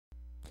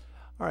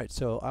Alright,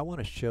 so I want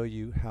to show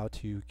you how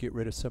to get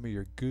rid of some of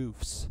your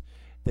goofs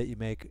that you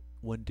make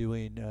when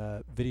doing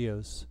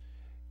videos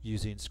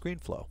using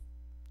Screenflow.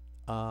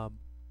 Um,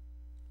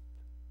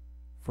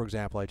 for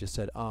example, I just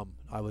said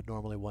I would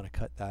normally want to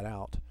cut that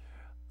out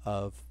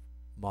of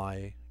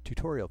my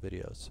tutorial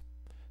videos.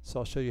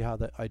 So I'll show you how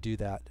I do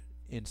that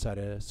inside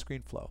of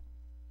Screenflow.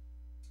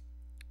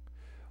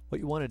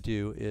 What you want to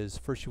do is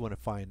first you want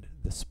to find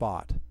the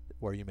spot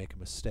where you make a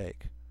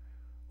mistake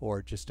or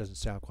it just doesn't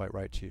sound quite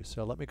right to you.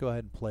 So let me go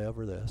ahead and play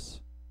over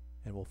this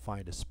and we'll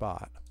find a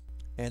spot.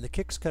 And the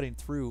kick's cutting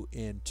through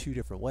in two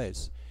different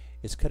ways.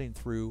 It's cutting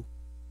through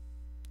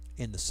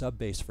in the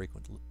sub-bass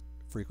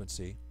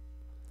frequency.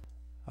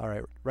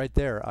 Alright, right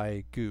there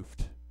I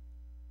goofed.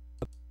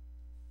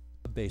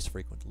 Bass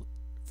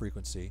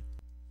frequency.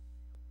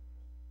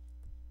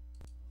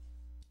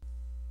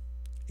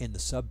 In the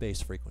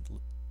sub-bass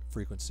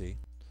frequency.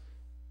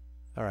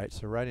 Alright,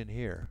 so right in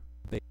here,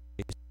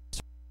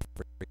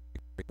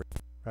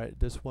 right,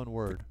 this one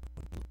word.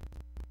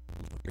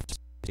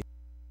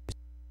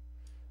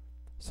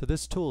 So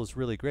this tool is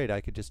really great.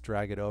 I could just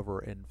drag it over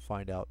and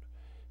find out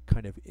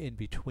kind of in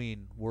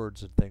between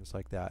words and things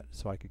like that.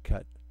 So I could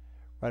cut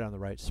right on the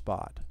right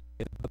spot.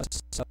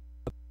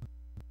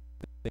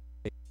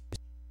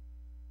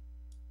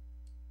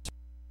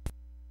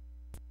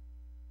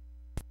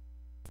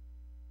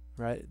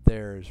 Right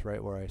there's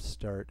right where I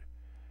start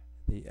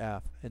the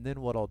F. And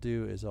then what I'll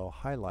do is I'll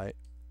highlight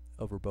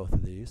over both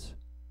of these.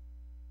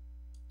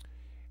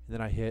 And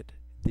then I hit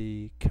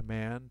the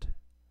Command,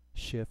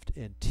 Shift,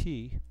 and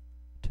T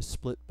to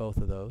split both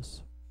of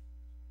those.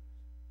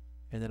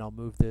 And then I'll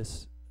move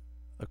this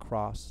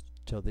across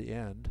till the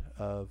end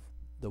of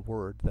the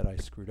word that I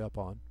screwed up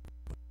on.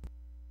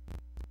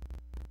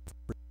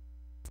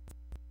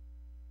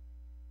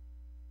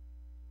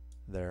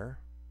 There.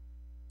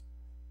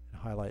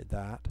 And highlight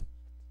that.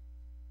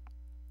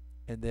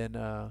 And then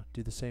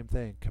do the same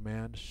thing.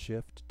 Command,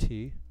 Shift,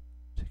 T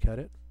to cut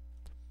it.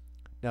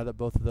 Now that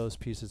both of those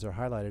pieces are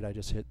highlighted, I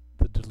just hit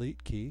the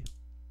delete key,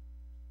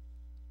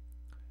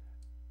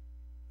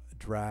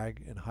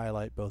 drag and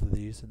highlight both of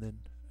these, and then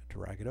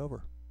drag it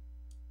over.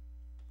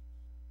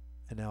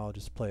 And now I'll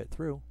just play it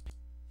through.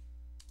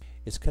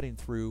 It's cutting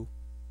through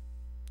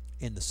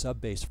in the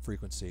sub-bass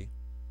frequency,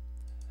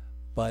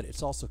 but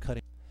it's also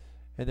cutting,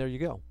 and there you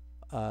go.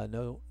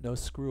 No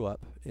screw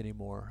up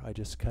anymore. I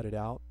just cut it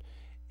out,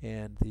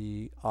 and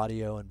the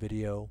audio and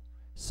video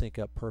sync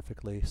up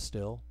perfectly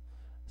still.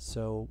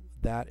 So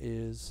that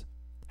is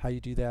how you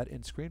do that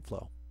in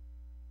Screenflow.